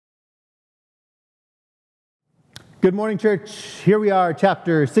Good morning, church. Here we are,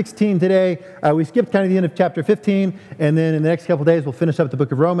 chapter 16 today. We skipped kind of the end of chapter 15, and then in the next couple days, we'll finish up the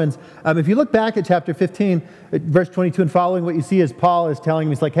book of Romans. If you look back at chapter 15, verse 22 and following, what you see is Paul is telling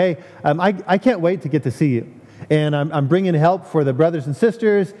him, he's like, hey, I can't wait to get to see you. And I'm bringing help for the brothers and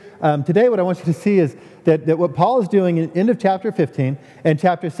sisters. Today, what I want you to see is that what Paul is doing in the end of chapter 15 and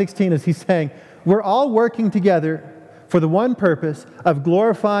chapter 16 is he's saying, we're all working together for the one purpose of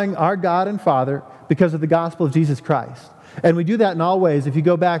glorifying our God and Father because of the gospel of Jesus Christ. And we do that in all ways. If you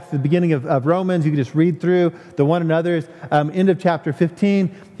go back to the beginning of Romans, you can just read through the one another's. End of chapter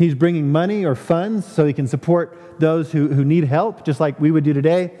 15, he's bringing money or funds so he can support those who need help, just like we would do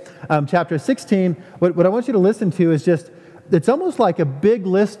today. Chapter 16, what I want you to listen to is just, it's almost like a big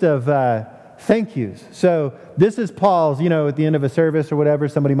list of thank yous. So this is Paul's, at the end of a service or whatever,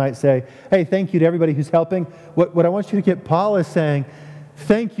 somebody might say, hey, thank you to everybody who's helping. What I want you to get, Paul is saying,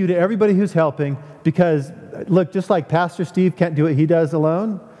 thank you to everybody who's helping, because look, just like Pastor Steve can't do what he does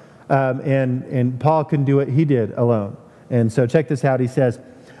alone, and Paul couldn't do what he did alone. And so check this out. He says,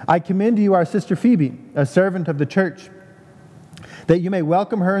 I commend to you our sister Phoebe, a servant of the church, that you may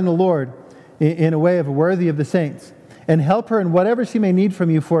welcome her in the Lord in a way worthy of the saints, and help her in whatever she may need from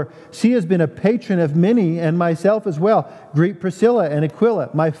you, for she has been a patron of many and myself as well. Greet Priscilla and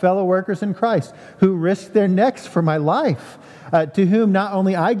Aquila, my fellow workers in Christ, who risked their necks for my life, to whom not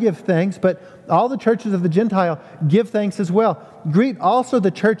only I give thanks, but all the churches of the Gentile give thanks as well. Greet also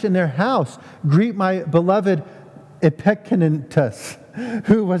the church in their house. Greet my beloved Epicnetus,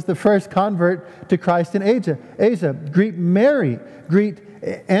 who was the first convert to Christ in Asia. Greet Mary. Greet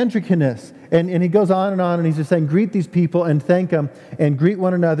Andronicus. And he goes on, and he's just saying, greet these people and thank them, and greet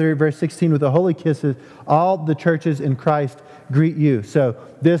one another, verse 16, with the holy kisses. All the churches in Christ greet you. So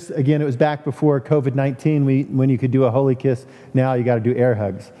this, again, it was back before COVID-19 when you could do a holy kiss. Now you got to do air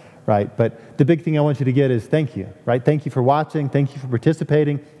hugs, right? But the big thing I want you to get is thank you, right? Thank you for watching. Thank you for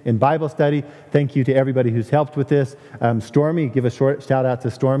participating in Bible study. Thank you to everybody who's helped with this. Stormy, give a short shout out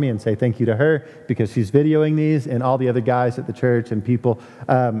to Stormy and say thank you to her because she's videoing these, and all the other guys at the church and people.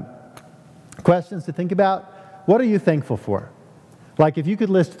 Questions to think about. What are you thankful for? Like if you could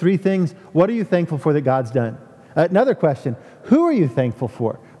list 3 things, what are you thankful for that God's done? Another question, who are you thankful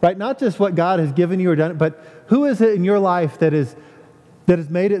for? Right? Not just what God has given you or done, but who is it in your life that has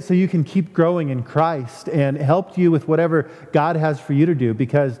made it so you can keep growing in Christ and helped you with whatever God has for you to do?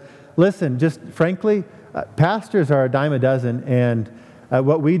 Because listen, just frankly, pastors are a dime a dozen, and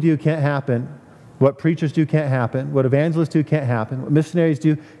what we do can't happen. What preachers do can't happen. What evangelists do can't happen. What missionaries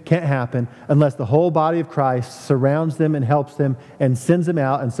do can't happen unless the whole body of Christ surrounds them and helps them and sends them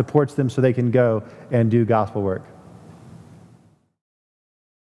out and supports them so they can go and do gospel work.